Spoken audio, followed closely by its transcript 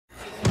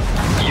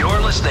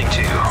listening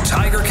to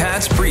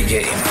Tiger-Cats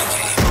Pregame.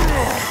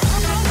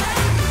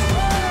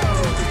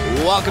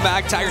 Welcome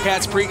back,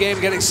 Tiger-Cats Pregame,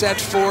 getting set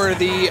for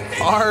the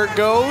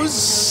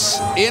Argos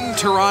in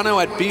Toronto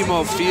at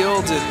BMO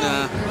Field,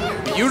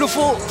 and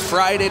beautiful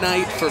Friday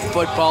night for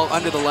football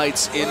under the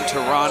lights in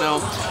Toronto.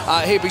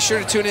 Hey, be sure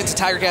to tune in to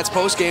Tiger-Cats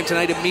postgame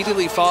tonight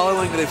immediately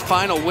following the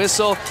final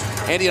whistle.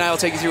 Andy and I will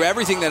take you through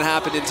everything that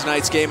happened in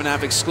tonight's game and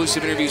have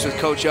exclusive interviews with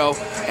Coach O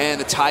and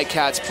the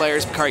Ticats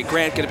players. Bakari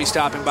Grant going to be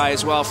stopping by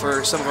as well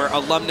for some of our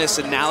alumnus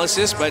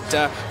analysis. But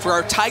for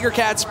our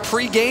Tiger-Cats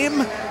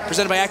pregame,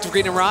 presented by Active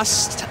Green and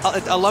Ross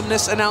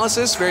alumnus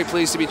analysis, very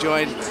pleased to be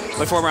joined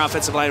by former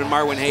offensive lineman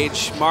Marwan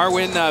Hage.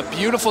 Marwan,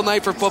 beautiful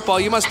night for football.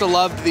 You must have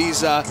loved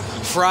these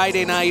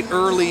Friday night,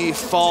 early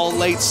fall,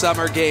 late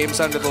summer games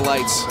under the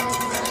lights.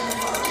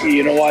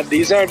 You know what?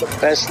 These are the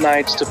best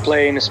nights to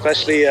play, and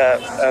especially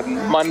a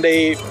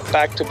Monday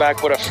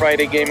back-to-back with a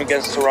Friday game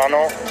against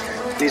Toronto.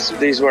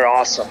 These were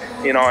awesome,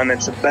 you know, and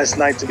it's the best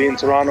night to be in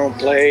Toronto and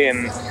play,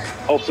 and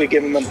hopefully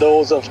give them a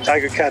dose of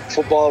Tiger-Cat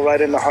football right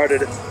in the heart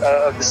of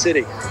the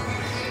city.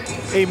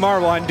 Hey,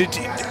 Marwan,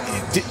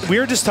 we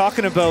were just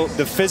talking about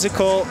the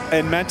physical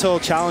and mental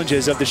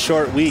challenges of the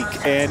short week,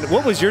 and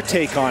what was your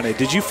take on it?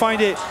 Did you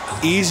find it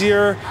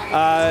easier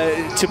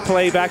to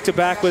play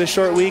back-to-back with a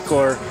short week,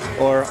 or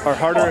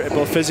harder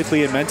both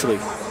physically and mentally?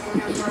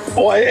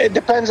 Well, it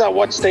depends on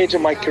what stage of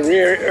my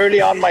career.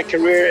 Early on in my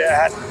career, I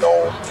had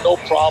no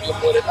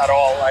problem with it at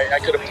all. I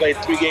could have played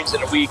 3 games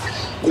in a week.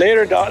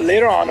 Later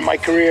on in my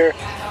career,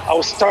 I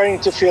was starting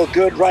to feel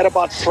good right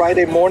about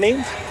Friday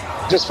morning,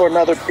 just for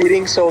another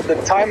beating. So the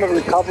time of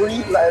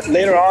recovery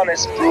later on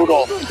is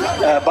brutal.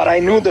 But I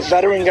knew the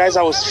veteran guys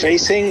I was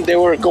facing, they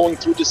were going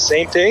through the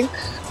same thing.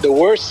 The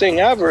worst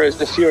thing ever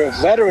is if you're a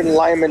veteran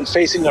lineman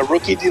facing a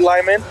rookie D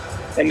lineman,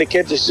 and the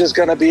kid is just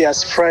going to be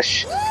as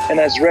fresh and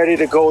as ready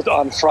to go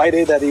on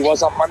Friday that he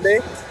was on Monday.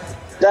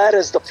 That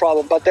is the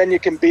problem. But then you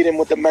can beat him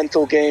with the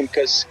mental game,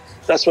 because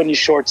that's when you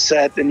short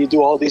set and you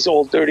do all these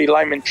old dirty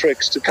lineman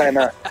tricks to kind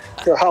of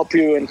to help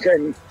you and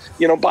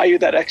you know, buy you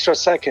that extra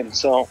second.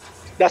 So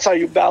that's how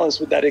you balance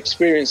with that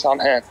experience on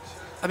hand.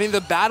 I mean,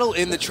 the battle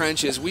in the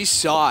trenches, we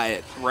saw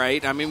it,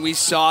 right? I mean, we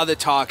saw the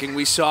talking,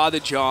 we saw the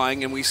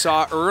jawing, and we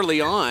saw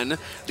early on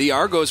the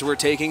Argos were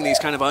taking these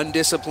kind of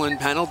undisciplined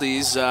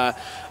penalties.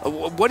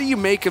 What do you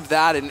make of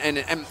that,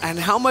 and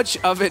how much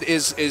of it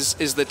is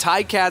the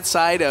Ticat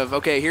side of,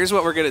 okay, here's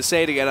what we're going to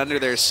say to get under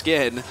their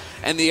skin,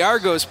 and the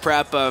Argos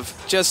prep of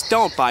just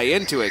don't buy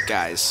into it,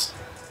 guys?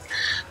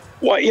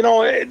 Well, you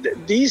know,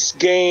 these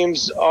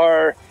games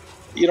are,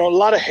 you know, a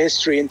lot of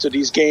history into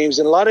these games,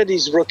 and a lot of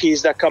these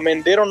rookies that come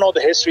in, they don't know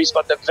the histories,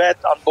 but the vet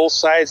on both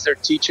sides, they're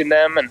teaching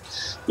them. And,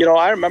 you know,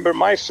 I remember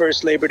my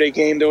first Labor Day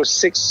game, there were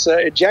 6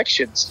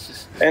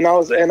 ejections,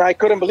 and I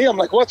couldn't believe, I'm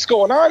like, what's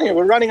going on here?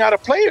 We're running out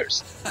of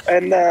players.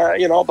 And,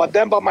 you know, but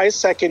then by my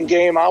second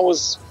game, I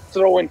was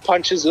throwing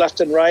punches left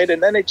and right,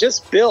 and then it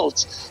just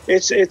built.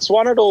 It's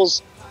one of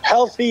those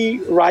healthy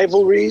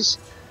rivalries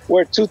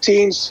where 2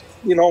 teams,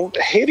 you know,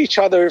 hate each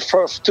other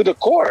to the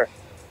core.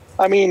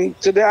 I mean,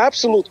 to the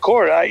absolute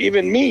core.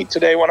 Even me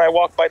today, when I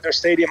walk by their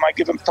stadium, I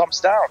give them thumbs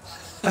down,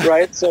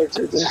 right? So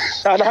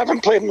I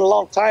haven't played in a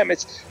long time.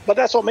 But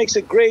that's what makes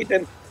it great.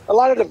 And a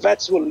lot of the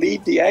vets will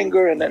lead the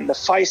anger and the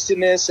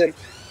feistiness,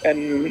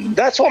 and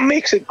that's what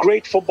makes it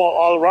great football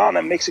all around,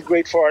 and makes it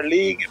great for our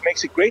league. It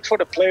makes it great for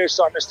the players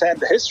to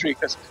understand the history,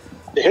 because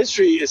the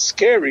history is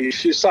scary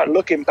if you start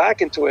looking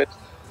back into it,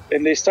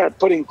 and they start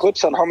putting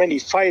clips on how many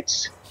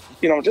fights.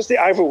 You know, just the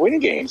Ivor Wynn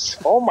games.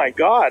 Oh, my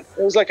God.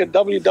 It was like a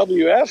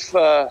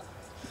WWF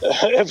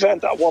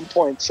event at one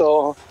point.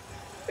 So,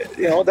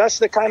 you know, that's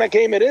the kind of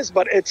game it is.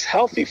 But it's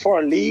healthy for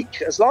a league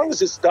as long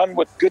as it's done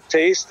with good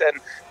taste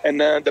and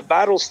the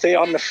battles stay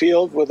on the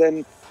field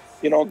within,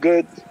 you know,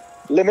 good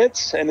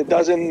limits, and it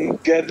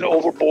doesn't get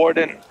overboard.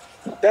 And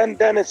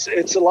then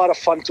it's a lot of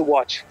fun to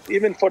watch,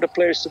 even for the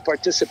players to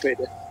participate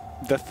in.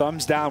 The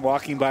thumbs down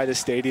walking by the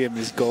stadium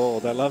is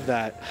gold. I love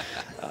that.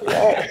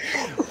 Yeah.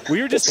 We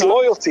were just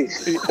loyalty.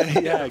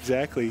 Yeah,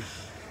 exactly.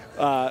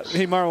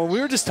 Hey, Marwan, we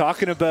were just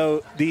talking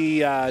about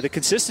the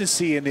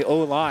consistency in the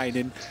O-line,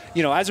 and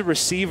you know, as a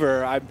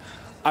receiver,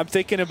 I'm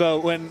thinking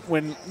about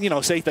when you know,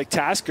 say like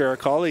Tasker, our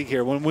colleague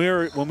here, when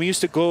we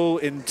used to go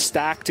and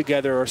stack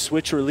together or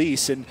switch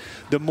release, and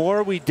the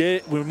more we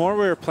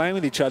were playing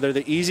with each other,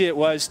 the easier it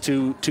was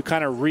to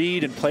kind of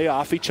read and play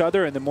off each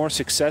other, and the more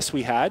success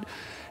we had.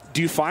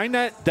 Do you find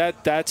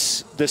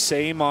that's the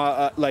same,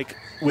 like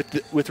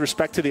with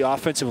respect to the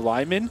offensive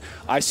linemen?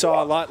 I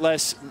saw a lot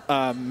less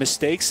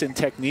mistakes in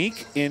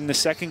technique in the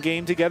second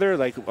game together,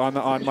 like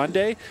on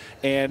Monday,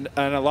 and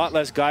a lot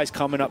less guys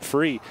coming up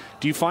free.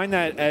 Do you find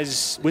that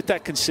as with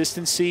that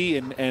consistency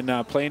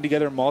and playing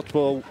together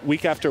multiple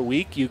week after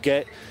week, you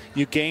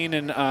gain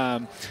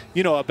an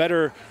you know, a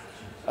better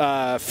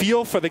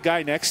feel for the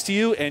guy next to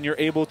you, and you're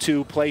able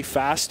to play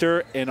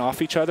faster and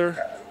off each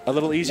other a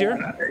little easier?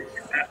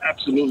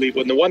 Absolutely.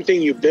 But the one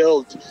thing you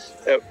build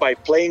by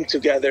playing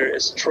together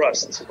is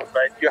trust,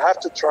 right? You have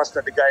to trust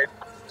that the guy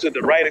to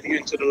the right of you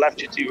and to the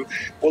left of you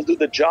will do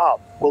the job.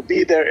 Will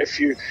be there if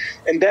you.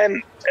 And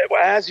then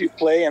as you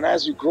play and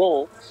as you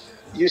grow,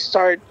 you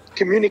start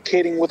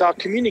communicating without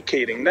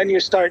communicating. Then you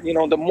start,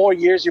 the more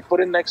years you put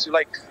in next to,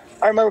 like,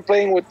 I remember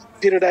playing with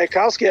Peter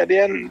Dajkowski. At the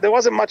end, there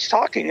wasn't much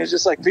talking. It was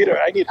just like, Peter,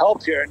 I need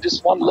help here. And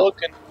just one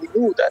look, and we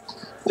knew that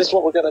this is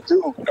what we're going to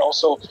do.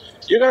 So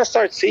you're going to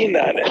start seeing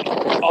that. And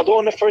although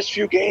in the first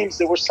few games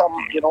there were some,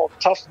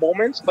 tough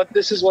moments, but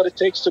this is what it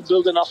takes to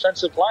build an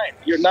offensive line.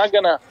 You're not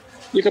going to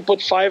 – you can put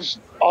 5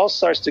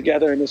 all-stars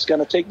together, and it's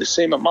going to take the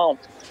same amount.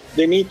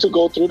 They need to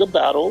go through the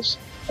battles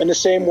in the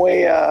same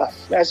way,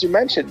 as you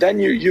mentioned. Then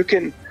you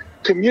can –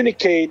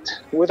 communicate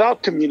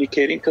without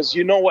communicating, because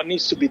you know what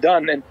needs to be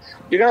done. And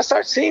you're going to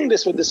start seeing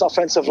this with this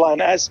offensive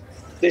line as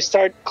they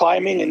start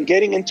climbing and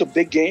getting into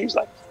big games.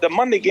 Like the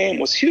Monday game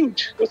was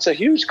huge. It's a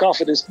huge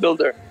confidence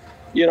builder,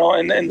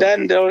 and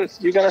then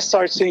you're going to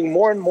start seeing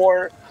more and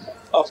more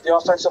of the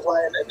offensive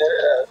line and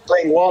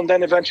playing well, and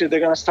then eventually they're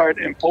going to start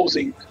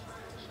imposing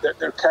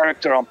their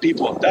character on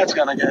people. That's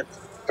going to get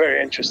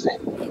very interesting.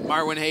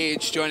 Marwan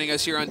Hage joining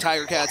us here on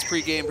Tiger-Cats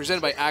Pregame,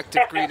 presented by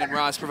Active Green and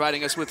Ross,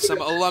 providing us with some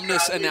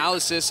alumnus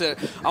analysis.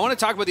 I want to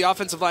talk about the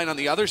offensive line on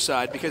the other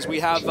side, because we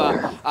have Peter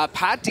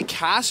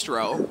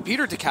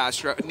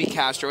DeCastro,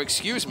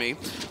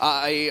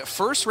 a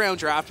first-round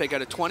draft pick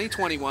out of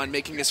 2021,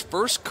 making his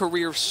first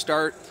career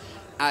start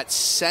at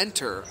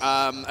center,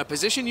 a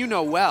position you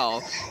know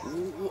well.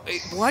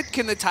 What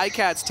can the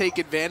Ticats take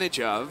advantage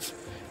of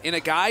in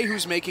a guy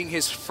who's making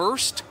his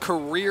first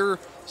career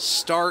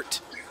start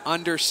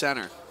under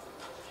center?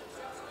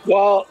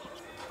 Well,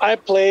 I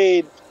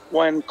played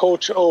when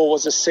Coach O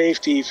was a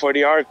safety for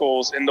the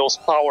Argos in those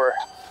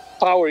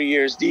power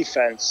years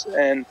defense.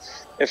 And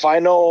if I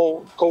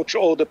know Coach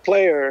O, the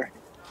player,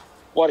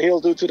 what he'll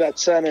do to that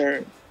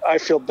center, I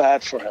feel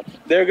bad for him.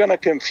 They're going to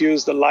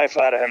confuse the life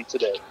out of him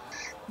today.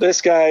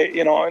 This guy,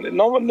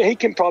 he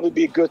can probably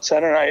be a good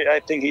center. I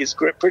think he's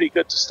pretty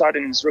good to start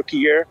in his rookie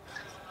year,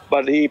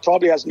 but he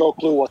probably has no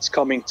clue what's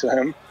coming to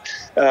him.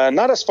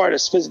 Not as far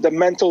as the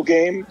mental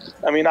game.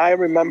 I mean, I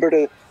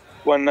remember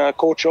when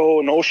Coach O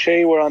and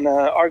O'Shea were on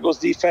Argos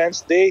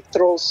defense, they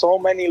throw so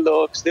many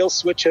looks. They'll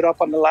switch it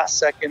up on the last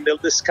second. They'll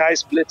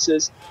disguise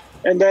blitzes,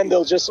 and then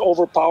they'll just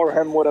overpower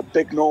him with a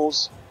big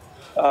nose.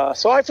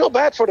 So I feel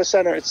bad for the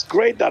center. It's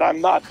great that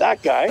I'm not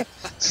that guy.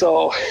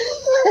 So,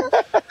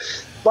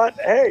 but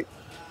hey,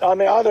 on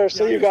the other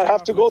side, you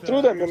have to go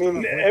through them. I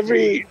mean,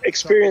 every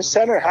experienced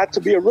center had to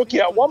be a rookie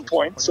at one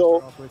point.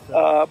 So,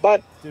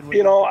 but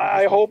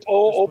I hope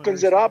O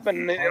opens it up,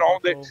 and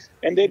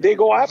they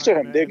go after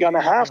him. They're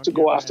gonna have to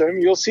go after him.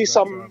 You'll see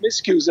some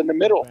miscues in the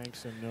middle.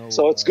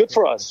 So it's good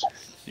for us.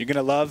 You're going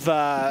to love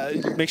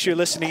make sure you're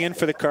listening in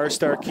for the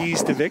CarStar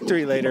keys to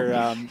victory later,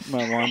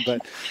 Marwan.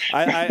 But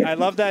I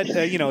love that,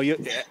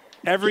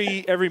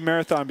 every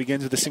marathon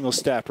begins with a single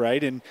step,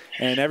 right? And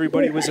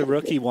everybody was a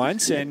rookie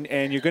once,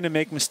 and you're going to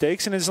make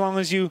mistakes. And as long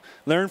as you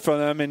learn from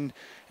them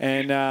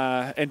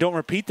and don't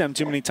repeat them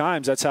too many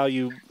times, that's how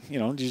you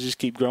just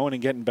keep growing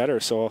and getting better.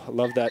 So I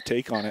love that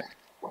take on it.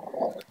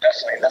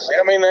 Definitely.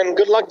 I mean, and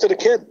good luck to the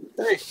kid.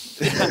 Hey.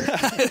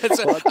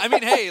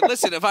 Hey,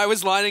 listen, if I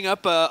was lining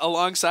up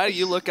alongside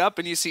you, look up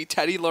and you see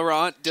Teddy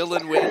Laurent,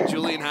 Dylan Wynn,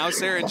 Julian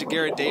Hauser, and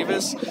Jagarrett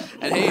Davis,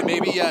 and hey,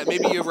 maybe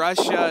you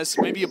rush,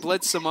 maybe you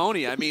blitz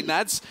Simone. I mean,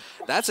 that's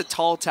a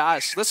tall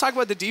task. Let's talk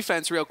about the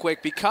defense real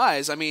quick,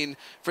 because, I mean,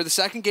 for the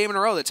second game in a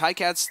row, the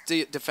Ticats'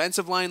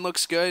 defensive line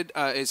looks good,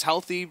 is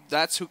healthy.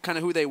 That's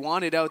who they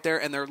wanted out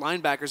there, and their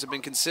linebackers have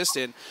been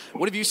consistent.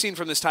 What have you seen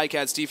from this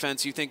Ticats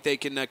defense you think they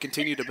can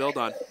continue to build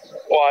on?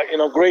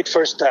 Well, great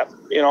first step.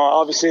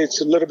 Obviously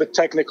it's a little bit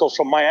technical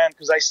from my end,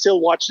 because I still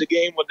watch the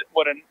game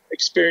with an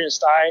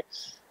experienced eye,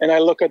 and I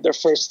look at their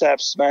first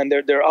steps, man.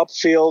 They're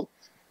upfield,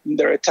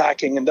 they're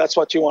attacking, and that's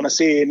what you want to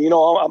see. And,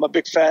 I'm a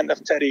big fan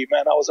of Teddy,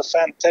 man. I was a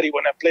fan of Teddy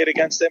when I played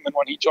against him, and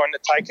when he joined the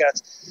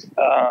Ticats,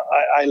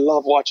 I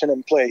love watching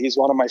him play. He's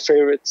one of my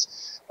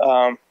favorites.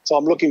 So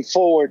I'm looking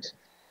forward,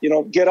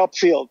 get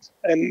upfield.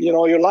 And,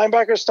 your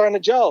linebacker's starting to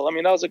gel. I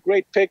mean, that was a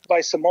great pick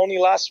by Simone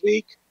last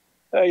week,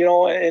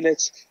 and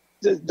this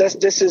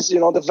is,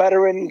 the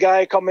veteran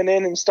guy coming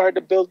in and start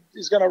to build.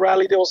 He's going to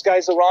rally those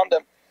guys around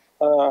him.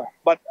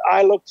 But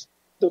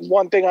the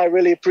one thing I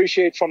really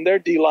appreciate from their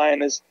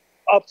D-line is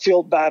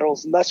upfield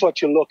battles, and that's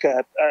what you look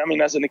at, I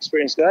mean, as an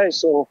experienced guy.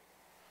 So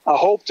I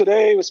hope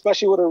today,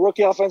 especially with a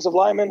rookie offensive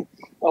lineman,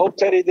 I hope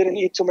Teddy didn't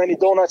eat too many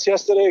donuts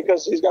yesterday,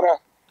 because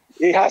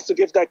he has to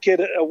give that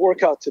kid a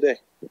workout today.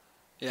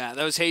 Yeah,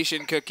 those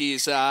Haitian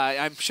cookies.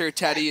 I'm sure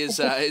Teddy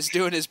is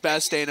doing his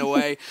best staying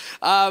away.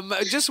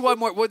 Just one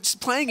more. What's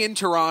playing in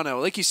Toronto?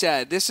 Like you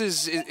said, this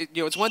is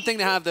it's one thing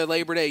to have the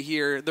Labor Day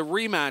here, the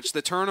rematch,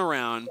 the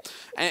turnaround,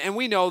 and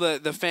we know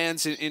that the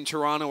fans in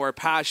Toronto are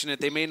passionate.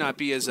 They may not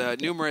be as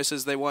numerous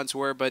as they once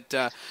were, but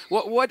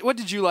what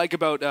did you like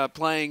about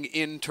playing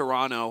in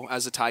Toronto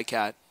as a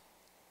Ticat?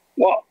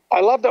 Well, I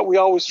love that we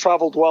always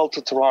traveled well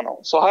to Toronto.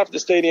 So half the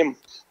stadium,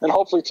 and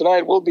hopefully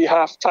tonight, will be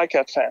half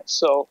Ticat fans.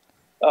 So.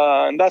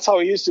 And that's how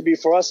it used to be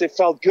for us. It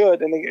felt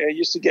good, and it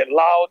used to get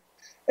loud.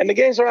 And the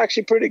games are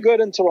actually pretty good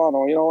in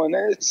Toronto, and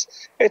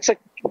it's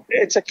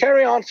a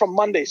carry on from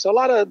Monday. So a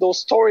lot of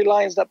those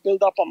storylines that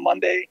build up on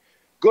Monday,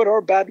 good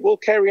or bad, will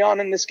carry on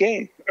in this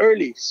game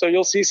early. So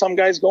you'll see some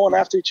guys going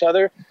after each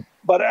other.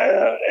 But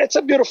it's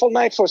a beautiful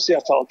night for a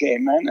CFL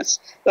game, man.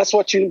 That's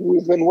what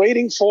we've been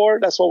waiting for.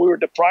 That's what we were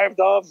deprived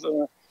of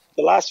the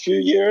last few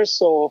years.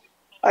 So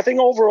I think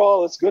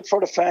overall it's good for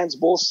the fans,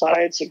 both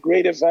sides. A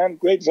great event,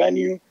 great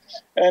venue.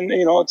 And,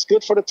 it's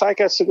good for the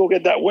Ticats to go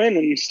get that win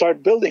and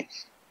start building,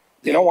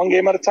 one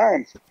game at a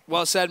time.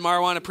 Well said,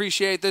 Marwan.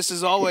 Appreciate this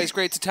as always.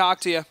 Great to talk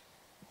to you.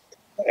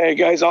 Hey,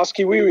 guys,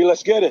 Oski Wee,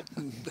 let's get it.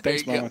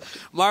 Thanks, Marwan.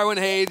 Marwan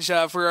Hage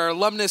for our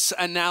alumnus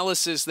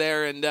analysis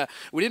there. And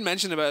we didn't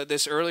mention about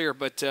this earlier,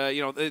 but,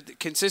 the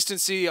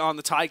consistency on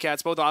the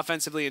Ticats, both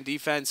offensively and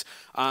defense.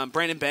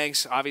 Brandon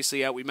Banks,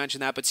 obviously out. We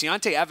mentioned that. But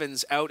Deontay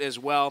Evans out as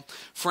well.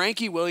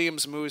 Frankie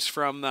Williams moves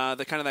from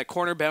the kind of that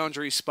corner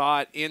boundary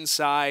spot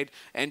inside.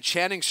 And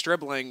Channing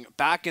Stribling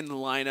back in the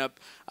lineup.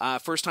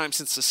 First time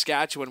since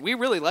Saskatchewan. We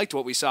really liked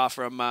what we saw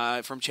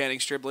from Channing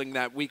Stribling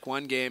that Week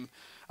 1 game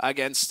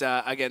against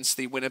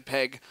the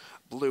Winnipeg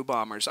Blue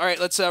Bombers. All right,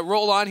 let's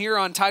roll on here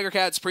on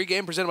Tiger-Cats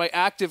Pregame, presented by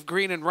Active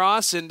Green and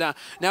Ross. And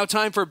now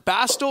time for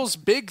Bastel's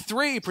Big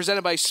 3,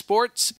 presented by Sports